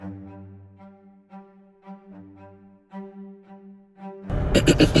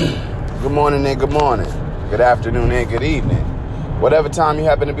Good morning and good morning. Good afternoon and good evening. Whatever time you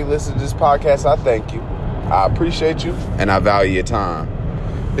happen to be listening to this podcast, I thank you. I appreciate you and I value your time.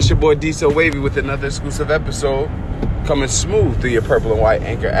 It's your boy D So Wavy with another exclusive episode coming smooth through your purple and white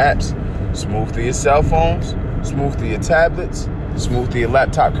Anchor apps, smooth through your cell phones, smooth through your tablets, smooth through your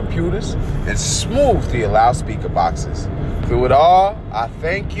laptop computers, and smooth through your loudspeaker boxes. Through it all, I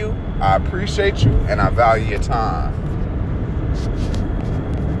thank you, I appreciate you, and I value your time.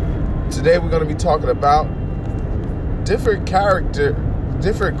 Today we're going to be talking about different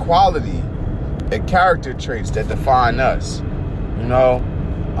quality and character traits that define us. You know,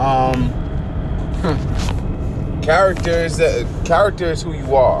 character is who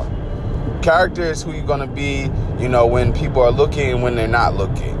you are. Character is who you're going to be, you know, when people are looking and when they're not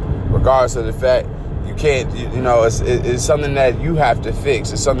looking. Regardless of the fact, you can't, you know, it's something that you have to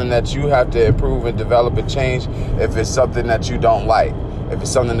fix. It's something that you have to improve and develop and change if it's something that you don't like. If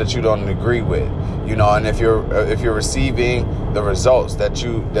it's something that you don't agree with, you know, and if you're receiving the results that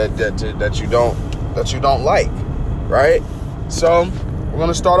you don't like, right? So we're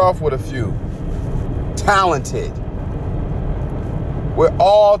gonna start off with a few. Talented. We're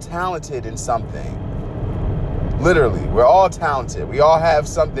all talented in something. Literally, we're all talented. We all have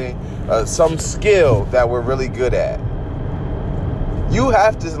something, some skill that we're really good at. You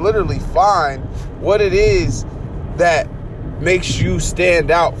have to literally find what it is that makes you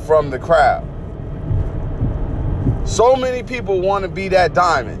stand out from the crowd. So many people want to be that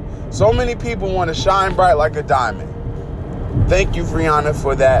diamond. So many people want to shine bright like a diamond. Thank you, Rihanna,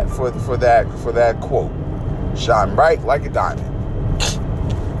 for that quote. Shine bright like a diamond.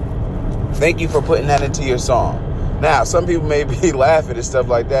 Thank you for putting that into your song. Now, some people may be laughing and stuff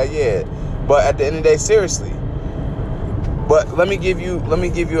like that, yeah. But at the end of the day, seriously. But let me give you a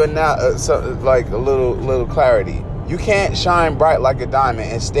little clarity. You can't shine bright like a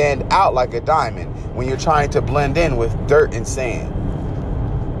diamond and stand out like a diamond when you're trying to blend in with dirt and sand.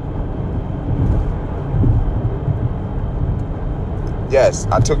 Yes,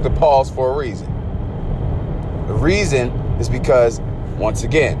 I took the pause for a reason. The reason is because, once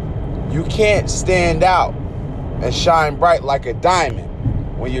again, you can't stand out and shine bright like a diamond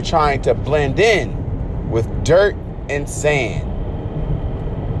when you're trying to blend in with dirt and sand.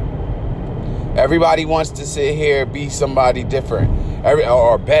 Everybody wants to sit here, be somebody different,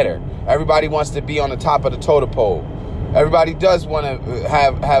 or better. Everybody wants to be on the top of the totem pole. Everybody does want to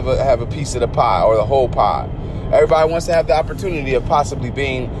have a piece of the pie or the whole pie. Everybody wants to have the opportunity of possibly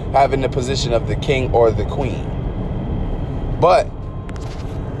having the position of the king or the queen. But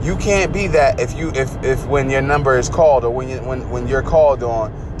you can't be that if when your number is called, or when you're called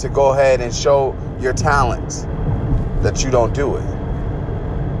on to go ahead and show your talents, that you don't do it.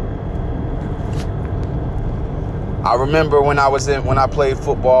 I remember when I played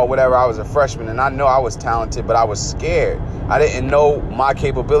football, whatever, I was a freshman, and I know I was talented, but I was scared. I didn't know my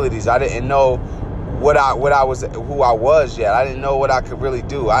capabilities. I didn't know who I was yet. I didn't know what I could really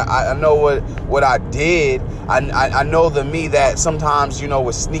do. I know what I did. I know the me that sometimes, you know,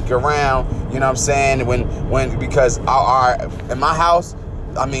 would sneak around, you know what I'm saying? Because in my house,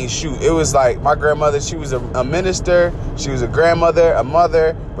 I mean, shoot, it was like my grandmother, she was a minister, she was a grandmother, a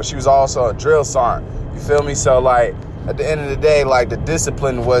mother, but she was also a drill sergeant. You feel me? So, like, at the end of the day, like, the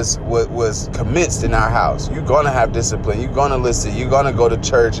discipline was commenced in our house. You're going to have discipline. You're going to listen. You're going to go to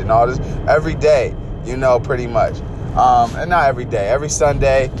church and all this every day, you know, pretty much. And not every day, every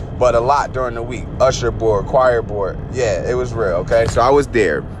Sunday, but a lot during the week. Usher board, choir board. Yeah, it was real, okay? So I was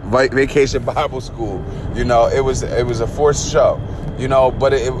there. Vacation Bible School. You know, it was a forced show, you know,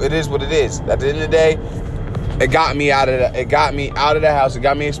 but it is what it is. At the end of the day, it got me out of the house. It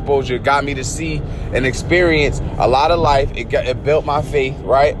got me exposure. It got me to see and experience a lot of life. It built my faith,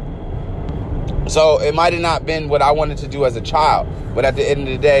 right? So it might have not been what I wanted to do as a child, but at the end of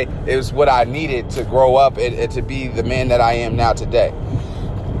the day, it was what I needed to grow up and to be the man that I am now today.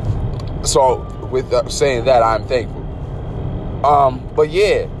 So with saying that, I'm thankful. But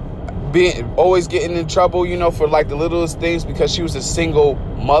yeah, always getting in trouble, you know, for like the littlest things, because she was a single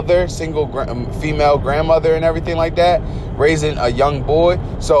mother, female grandmother and everything like that, raising a young boy.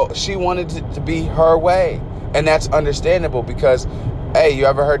 So she wanted it to be her way. And that's understandable because, hey, you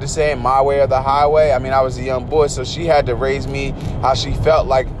ever heard the saying, my way or the highway? I mean, I was a young boy, so she had to raise me how she felt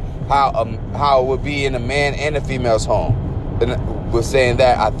like how it would be in a man and a female's home. And with saying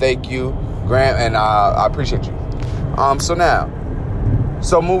that, I thank you, Grant, and I appreciate you.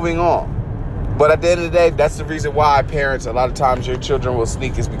 So moving on. But at the end of the day, that's the reason why parents, a lot of times your children will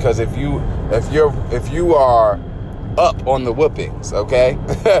sneak, is because if you are up on the whoopings, okay?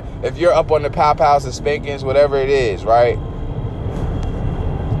 If you're up on the pow-pows and spankings, whatever it is, right?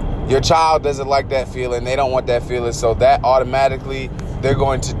 Your child doesn't like that feeling. They don't want that feeling. So that automatically, they're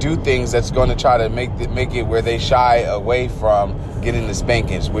going to do things that's going to try to make it where they shy away from getting the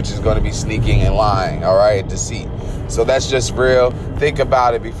spankings, which is going to be sneaking and lying, all right, deceit. So that's just real. Think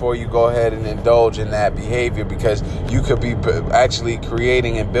about it before you go ahead and indulge in that behavior, because you could be actually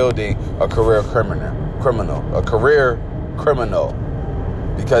creating and building a career criminal,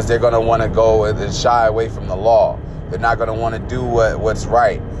 because they're going to want to go and shy away from the law. They're not going to want to do what's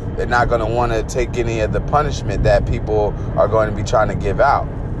right. They're not going to want to take any of the punishment that people are going to be trying to give out.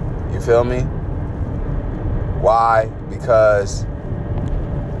 You feel me? Why? Because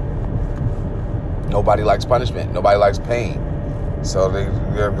nobody likes punishment. Nobody likes pain. So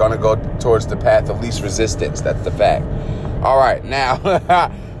they're going to go towards the path of least resistance. That's the fact. All right. Now,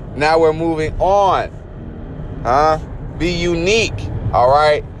 now we're moving on. Be unique. All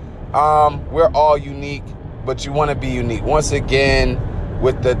right. We're all unique, but you want to be unique. Once again,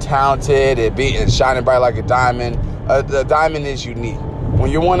 with the talented and shining bright like a diamond, the diamond is unique.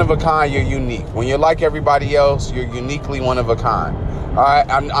 When you're one of a kind, you're unique. When you're like everybody else, you're uniquely one of a kind. All right,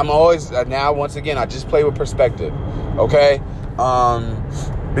 I'm always now. Once again, I just play with perspective, okay?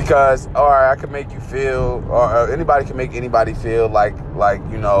 Because all right, I can make you feel, or anybody can make anybody feel like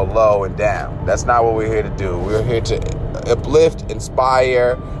low and down. That's not what we're here to do. We're here to uplift,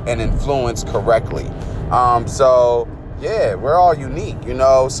 inspire, and influence correctly. So. Yeah, we're all unique,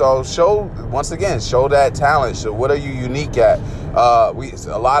 so show that talent. So what are you unique at?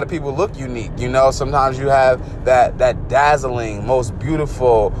 A lot of people look unique, sometimes you have that dazzling, most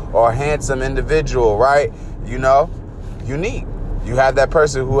beautiful or handsome individual, right? Unique. You have that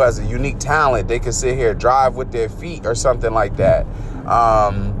person who has a unique talent. They can sit here, drive with their feet or something like that.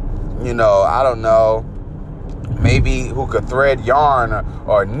 I don't know, maybe who could thread yarn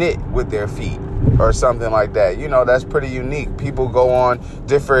or knit with their feet. Or something like that. That's pretty unique. People go on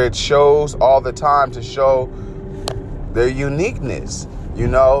different shows all the time to show their uniqueness,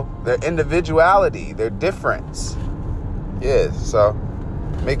 their individuality, their difference. Yeah, so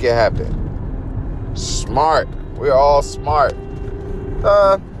make it happen. Smart. We're all smart.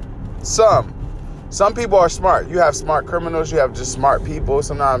 Some people are smart. You have smart criminals. You have just smart people.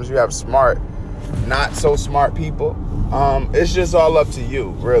 Sometimes you have smart, not so smart people. It's just all up to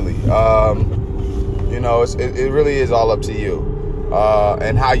you, really. It really is all up to you,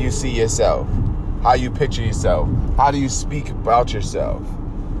 and how you see yourself, how you picture yourself, how do you speak about yourself,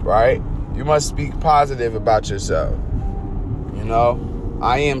 right? You must speak positive about yourself.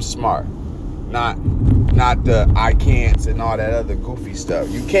 I am smart, not the I can'ts and all that other goofy stuff.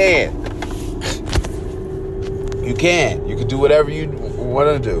 You can do whatever you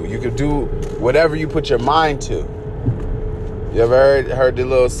want to do. You could do whatever you put your mind to. You ever heard the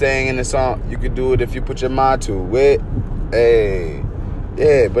little saying in the song? You could do it if you put your mind to it. Hey,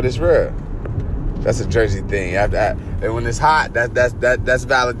 yeah, but it's real. That's a Jersey thing. And when it's hot, that's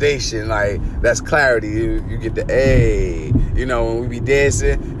validation. Like, that's clarity. You get the hey. When we be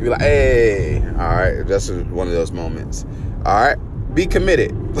dancing, you be like, hey. All right, that's one of those moments. All right, be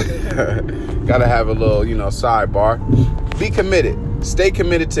committed. Gotta have a little, sidebar. Be committed. Stay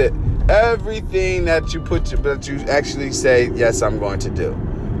committed to everything that you actually say, yes, I'm going to do.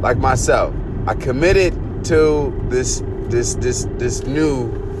 Like myself, I committed to this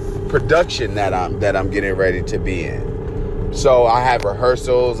new production that I'm getting ready to be in. So I have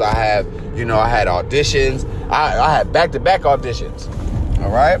rehearsals. I had auditions. I had back-to-back auditions. All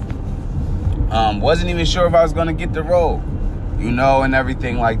right. Wasn't even sure if I was going to get the role, and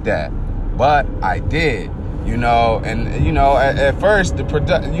everything like that. But I did. At first the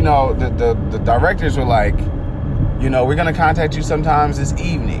directors were like, we're going to contact you sometimes this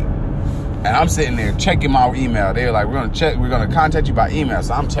evening. And I'm sitting there checking my email. They were like, we're going to contact you by email.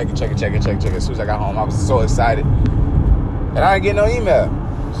 So I'm checking. As soon as I got home, I was so excited. And I didn't get no email.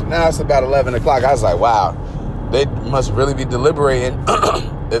 So now it's about 11 o'clock. I was like, wow, they must really be deliberating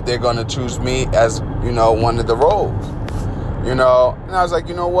if they're going to choose me as, one of the roles. And I was like,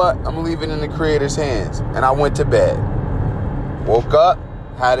 you know what? I'm going to leave it in the creator's hands. And I went to bed. Woke up,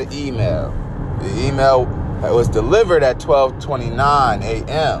 had an email. The email was delivered at 12:29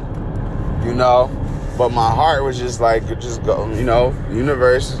 a.m., But my heart was just like, just go,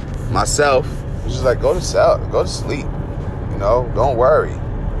 universe, myself, was just like, go to sleep. Don't worry.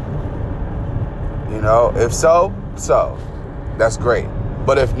 If so, that's great.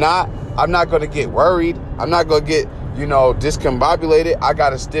 But if not, I'm not going to get worried. I'm not going to get discombobulated. I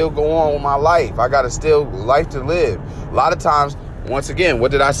got to still go on with my life. I got to still life to live. A lot of times, once again,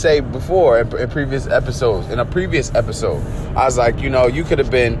 what did I say before in previous episodes? In a previous episode, I was like, you could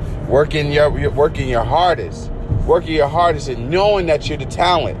have been working your hardest and knowing that you're the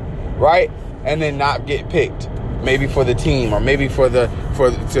talent, right? And then not get picked, maybe for the team, or maybe for the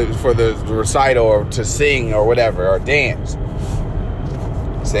recital, or to sing, or whatever, or dance.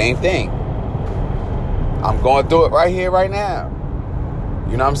 Same thing. I'm going through it right here, right now.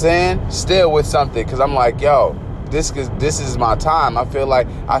 You know what I'm saying? Still with something, because I'm like, yo, this is my time. I feel like,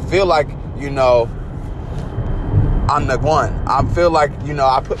 you know, I'm the one. I feel like, you know,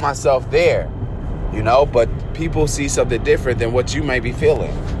 I put myself there, you know, but people see something different than what you may be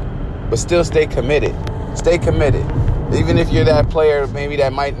feeling. But still stay committed. Stay committed. Even if you're that player maybe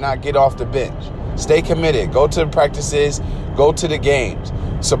that might not get off the bench. Stay committed. Go to the practices. Go to the games.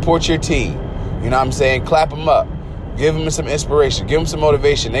 Support your team. You know what I'm saying? Clap them up. Give them some inspiration. Give them some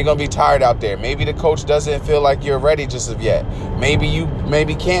motivation. They're going to be tired out there. Maybe the coach doesn't feel like you're ready just of yet. Maybe you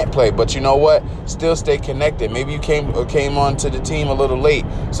can't play. But you know what? Still stay connected. Maybe you came onto the team a little late.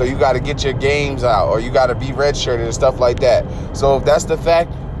 So you got to get your games out. Or you got to be redshirted and stuff like that. So if that's the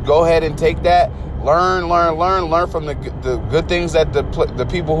fact, go ahead and take that. Learn from the good things that the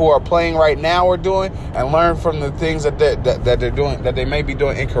people who are playing right now are doing, and learn from the things that they're doing, that they may be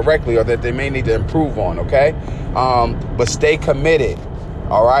doing incorrectly, or that they may need to improve on. Okay, but stay committed.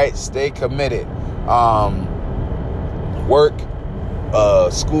 All right, stay committed. Work,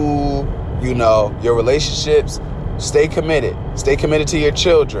 school, you know, your relationships. Stay committed. Stay committed to your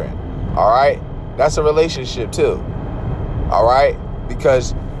children. All right, that's a relationship too. All right,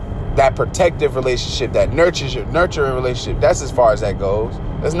 because that protective relationship, that nurturing relationship, that's as far as that goes.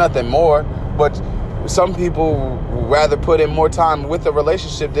 There's nothing more. But some people rather put in more time with the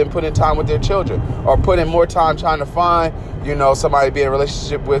relationship than put in time with their children, or put in more time trying to find, you know, somebody to be in a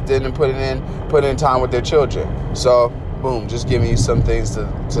relationship with than put in time with their children. So, boom, just giving you some things to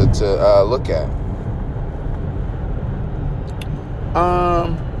look at.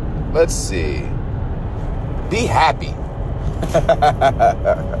 Let's see. Be happy.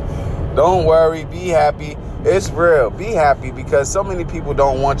 Don't worry, be happy. It's real. Be happy, because so many people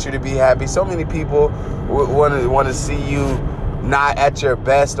don't want you to be happy. So many people want to see you not at your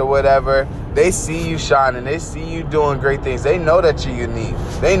best or whatever. They see you shining. They see you doing great things. They know that you're unique.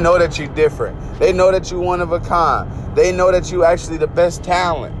 They know that you're different. They know that you're one of a kind. They know that you're actually the best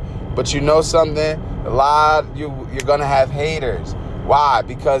talent. But you know something? You're going to have haters. Why?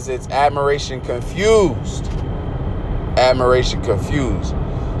 Because it's admiration confused. Admiration confused.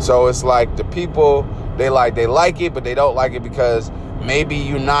 So it's like the people, they like it, but they don't like it because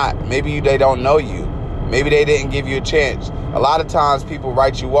maybe they don't know you. Maybe they didn't give you a chance. A lot of times people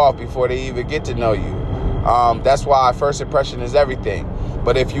write you off before they even get to know you. That's why first impression is everything.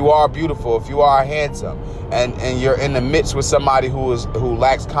 But if you are beautiful, if you are handsome, and you're in the midst with somebody who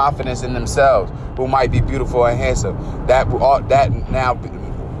lacks confidence in themselves, who might be beautiful and handsome, that now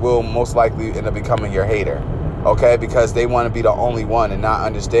will most likely end up becoming your hater. Okay, because they want to be the only one and not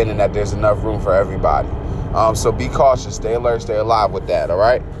understanding that there's enough room for everybody. So be cautious, stay alert, stay alive with that, all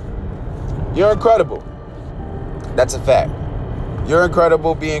right? You're incredible. That's a fact. You're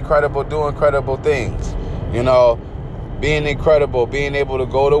incredible, be incredible, do incredible things. You know, being incredible, being able to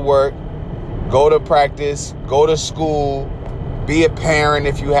go to work, go to practice, go to school, be a parent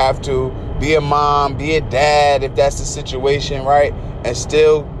if you have to, be a mom, be a dad if that's the situation, right? And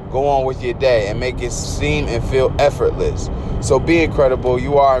still go on with your day and make it seem and feel effortless. So be incredible.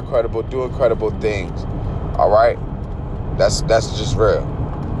 You are incredible. Do incredible things. All right? That's just real.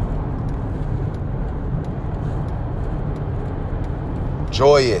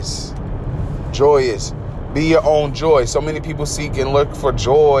 Joyous. Be your own joy. So many people seek and look for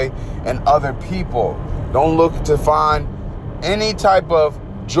joy in other people. Don't look to find any type of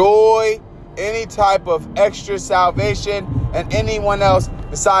joy, any type of extra salvation in anyone else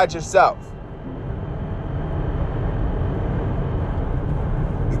besides yourself.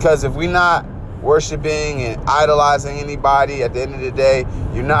 Because if we're not worshiping and idolizing anybody, at the end of the day,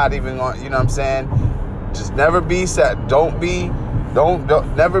 you're not even going, you know what I'm saying? Just never be sad.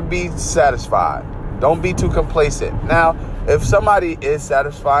 Never be satisfied. Don't be too complacent. Now, if somebody is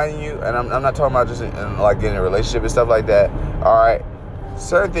satisfying you, and I'm not talking about just in like getting a relationship and stuff like that, all right,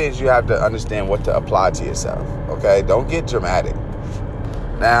 certain things you have to understand what to apply to yourself, okay? Don't get dramatic.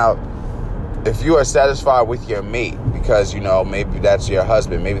 Now, if you are satisfied with your mate, because, you know, maybe that's your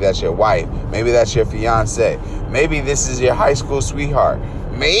husband, maybe that's your wife, maybe that's your fiance, maybe this is your high school sweetheart,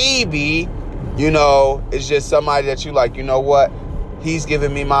 maybe, you know, it's just somebody that you like, you know what, he's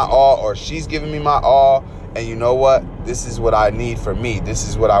giving me my all, or she's giving me my all, and you know what, this is what I need for me, this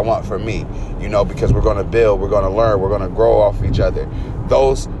is what I want for me, you know, because we're going to build, we're going to learn, we're going to grow off each other.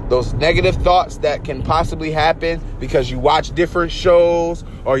 Those negative thoughts that can possibly happen because you watch different shows,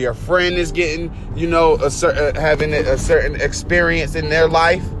 or your friend is getting, you know, having a certain experience in their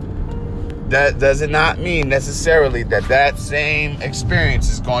life, that does not mean necessarily that same experience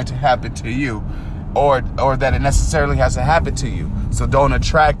is going to happen to you, or that it necessarily has to happen to you. So don't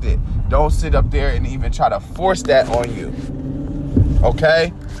attract it. Don't sit up there and even try to force that on you.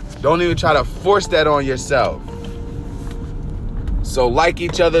 Okay? Don't even try to force that on yourself. So like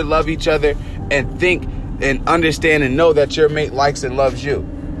each other, love each other, and think and understand and know that your mate likes and loves you.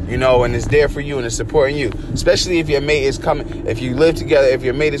 You know, and is there for you and is supporting you. Especially if your mate is coming, if you live together, if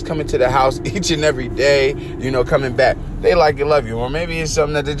your mate is coming to the house each and every day, you know, coming back. They like and love you. Or maybe it's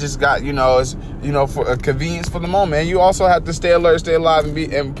something that they just got, you know, is, you know, for a convenience for the moment. And you also have to stay alert, stay alive,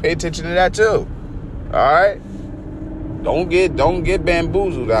 and pay attention to that too. All right? Don't get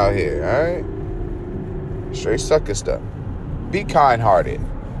bamboozled out here, all right? Straight sucker stuff. Be kind-hearted.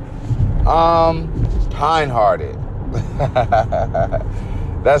 Kind-hearted.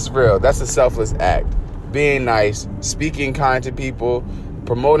 That's real. That's a selfless act. Being nice, speaking kind to people,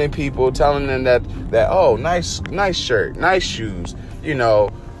 promoting people, telling them that oh, nice shirt, nice shoes. You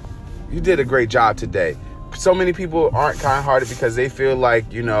know, you did a great job today. So many people aren't kind-hearted because they feel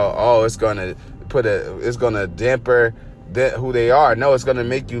like, you know, oh, it's gonna damper who they are. No, it's gonna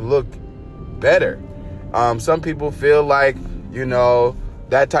make you look better. Some people feel like, you know,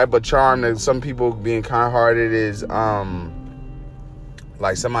 that type of charm, that some people being kind-hearted is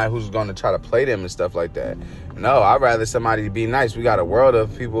like somebody who's going to try to play them and stuff like that. No, I'd rather somebody be nice. We got a world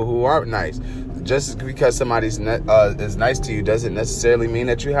of people who aren't nice. Just because somebody's is nice to you doesn't necessarily mean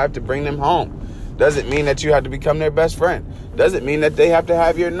that you have to bring them home. Doesn't mean that you have to become their best friend. Doesn't mean that they have to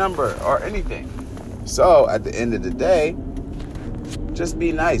have your number or anything. So at the end of the day, just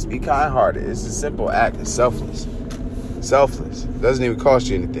be nice. Be kind-hearted. It's a simple act. It's selfless. Selfless. Doesn't even cost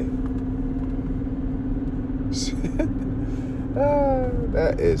you anything.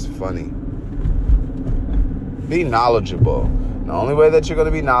 That is funny. Be knowledgeable. The only way that you're going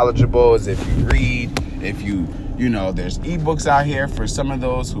to be knowledgeable is if you read, if you know, there's ebooks out here for some of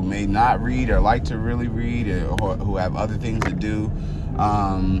those who may not read or like to really read, or who have other things to do.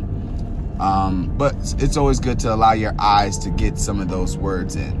 But it's always good to allow your eyes to get some of those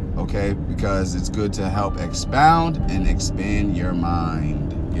words in, okay? Because it's good to help expound and expand your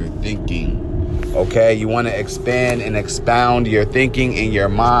mind, your thinking. Okay, you want to expand and expound your thinking and your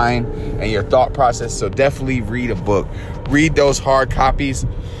mind and your thought process. So definitely read a book. Read those hard copies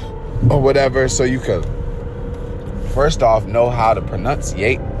or whatever, so you could, first off, know how to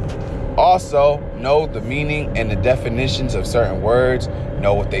pronunciate. Also, know the meaning and the definitions of certain words.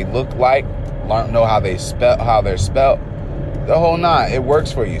 Know what they look like. Know how they're spelled. The whole nine. It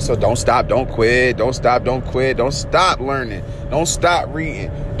works for you. So don't stop. Don't quit. Don't stop. Don't quit. Don't stop learning. Don't stop reading.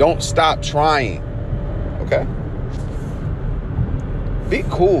 Don't stop trying. Okay? Be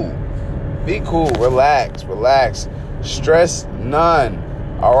cool. Be cool. Relax. Relax. Stress none.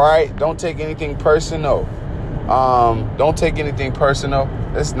 All right? Don't take anything personal. Don't take anything personal.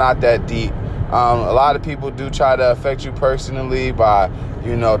 It's not that deep. A lot of people do try to affect you personally by,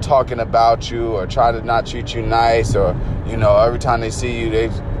 you know, talking about you or try to not treat you nice, or, you know, every time they see you, they,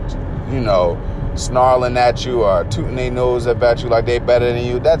 you know, snarling at you or tooting their nose up at you like they better than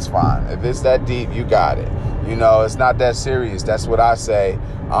you. That's fine. If it's that deep, you got it. You know, it's not that serious. That's what I say.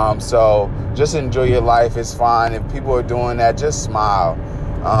 So just enjoy your life. It's fine. If people are doing that, just smile.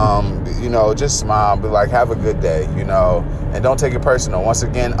 You know, just smile, be like, have a good day, you know, and don't take it personal. Once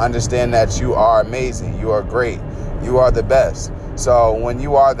again, understand that you are amazing. You are great. You are the best. So when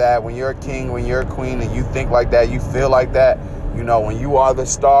you are that, when you're a king, when you're a queen, and you think like that, you feel like that, you know, when you are the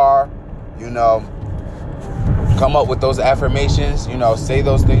star, you know, come up with those affirmations, you know, say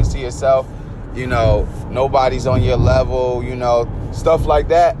those things to yourself, you know, nobody's on your level, you know, stuff like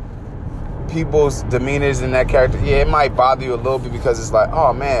that. People's demeanors in that character, yeah, it might bother you a little bit because it's like,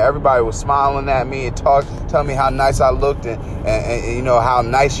 oh man, everybody was smiling at me and tell me how nice I looked and you know how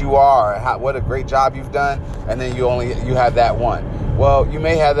nice you are and what a great job you've done, and then you have that one. Well, you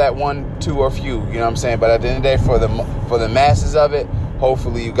may have that one, two, or few, you know what I'm saying? But at the end of the day, for the masses of it,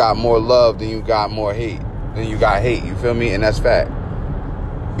 hopefully you got more love than you got more hate. Then you got hate, you feel me? And that's fact.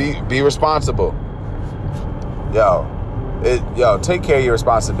 Be responsible. Yo, take care of your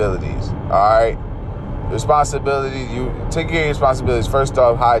responsibilities. All right, responsibility. You take care of your responsibilities. First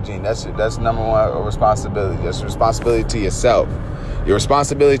off, hygiene. That's number one responsibility. That's responsibility to yourself. Your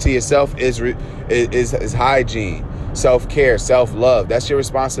responsibility to yourself is hygiene, self-care, self-love. That's your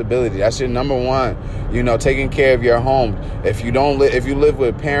responsibility. That's your number one. You know, taking care of your home. If you live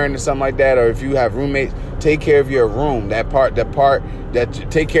with a parent or something like that, or if you have roommates, take care of your room. That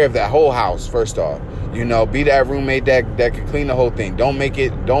take care of that whole house. First off. You know, be that roommate that can clean the whole thing. Don't make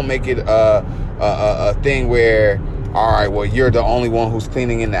it a thing where, all right, well, you're the only one who's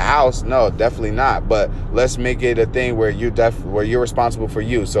cleaning in the house. No, definitely not. But let's make it a thing where you're responsible for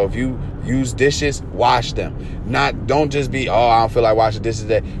you. So if you use dishes, wash them. Don't just be, I don't feel like washing dishes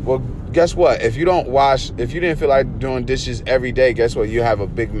today. Well, guess what? If you didn't feel like doing dishes every day, guess what? You have a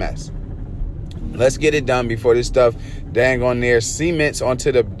big mess. Let's get it done before this stuff dang on there cements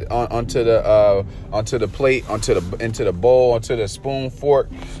onto the plate, into the bowl, onto the spoon, fork,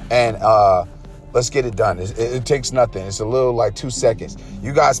 and let's get it done. It takes nothing. It's a little, like 2 seconds.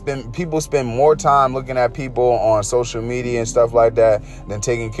 People spend more time looking at people on social media and stuff like that than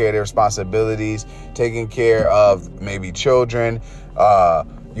taking care of their responsibilities, taking care of maybe children, their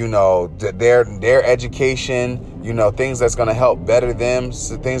education, things that's going to help better them,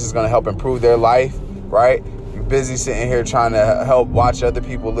 things that's going to help improve their life, right? You're busy sitting here trying to help watch other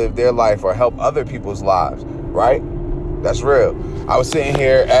people live their life or help other people's lives, right? That's real. I was sitting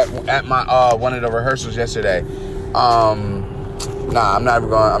here at my one of the rehearsals yesterday. I'm not even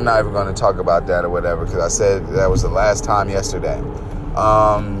going to talk about that or whatever, because I said that was the last time yesterday.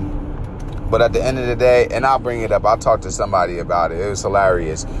 But at the end of the day, and I'll bring it up, I'll talk to somebody about it. It was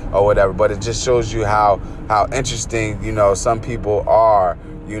hilarious or whatever, but it just shows you how interesting, some people are,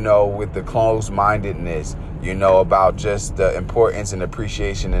 with the closed-mindedness, about just the importance and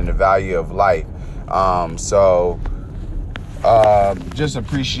appreciation and the value of life. Just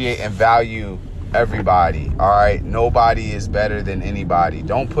appreciate and value everybody. All right. Nobody is better than anybody.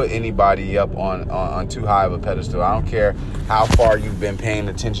 Don't put anybody up on too high of a pedestal. I don't care how far you've been paying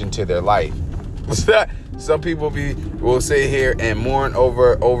attention to their life. Some people will sit here and mourn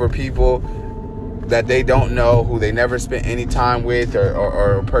over people that they don't know, who they never spent any time with,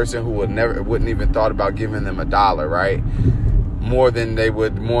 or a person who wouldn't even thought about giving them $1, right? More than they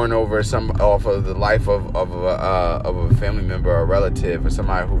would mourn over off of the life of a family member or a relative or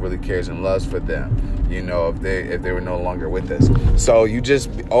somebody who really cares and loves for them, if they were no longer with us. So you just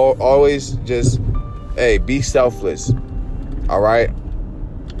always just, be selfless. All right?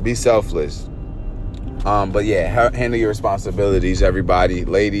 Be selfless. But yeah, handle your responsibilities, everybody,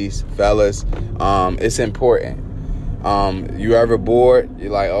 ladies, fellas. It's important. You ever bored?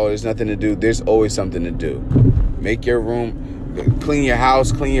 You're like, there's nothing to do. There's always something to do. Make your room. Clean your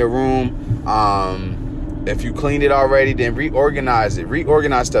house, clean your room. If you cleaned it already, then reorganize it.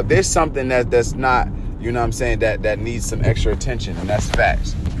 Reorganize stuff. There's something that's not, that needs some extra attention, and that's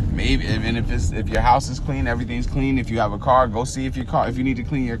facts. Maybe, and if your house is clean, everything's clean. If you have a car, go see if you need to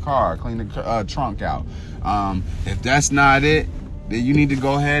clean your car, clean the trunk out. If that's not it, then you need to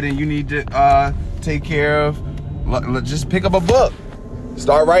go ahead and you need to take care of. Just pick up a book.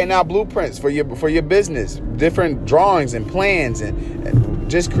 Start writing out blueprints for your business, different drawings and plans,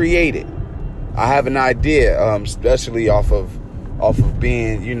 and just create it. I have an idea, especially off of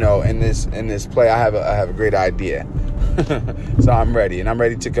being, in this play. I have a great idea, so I'm ready, and I'm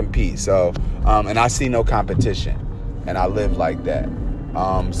ready to compete. So, and I see no competition, and I live like that.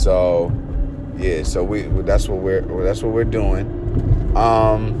 So that's what we're doing.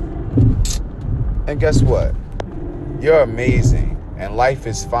 And guess what? You're amazing. And life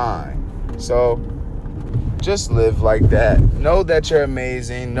is fine. So just live like that. Know that you're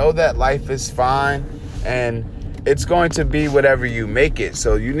amazing. Know that life is fine. And it's going to be whatever you make it.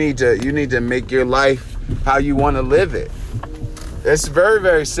 So you need to make your life how you want to live it. It's very,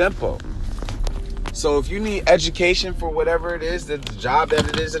 very simple. So if you need education for whatever it is, the job that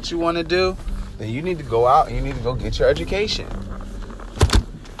it is that you want to do, then you need to go out and you need to go get your education.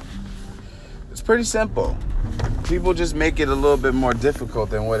 It's pretty simple. People just make it a little bit more difficult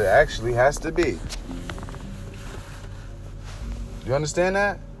than what it actually has to be. You understand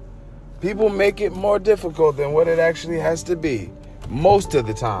that? People make it more difficult than what it actually has to be. Most of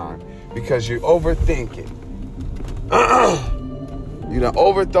the time. Because you overthink it. You done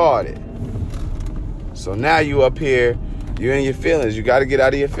overthought it. So now you up here, you're in your feelings. You got to get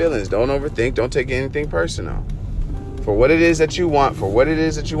out of your feelings. Don't overthink. Don't take anything personal. For what it is that you want, for what it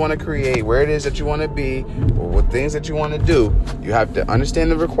is that you want to create, where it is that you want to be, or what things that you want to do, you have to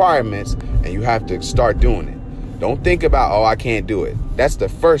understand the requirements and you have to start doing it. Don't think about, I can't do it. That's the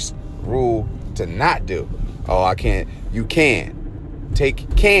first rule to not do. I can't. You can.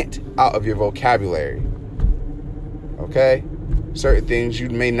 Take can't out of your vocabulary. Okay? Certain things you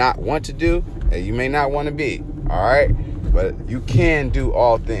may not want to do and you may not want to be. All right? But you can do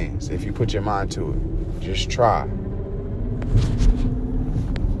all things if you put your mind to it. Just try.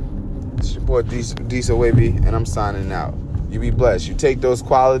 It's your boy Diesel Wavy, and I'm signing out. You be blessed. You take those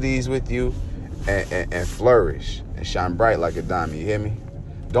qualities with you and flourish and shine bright like a diamond. You hear me?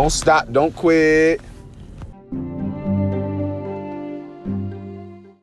 Don't stop. Don't quit.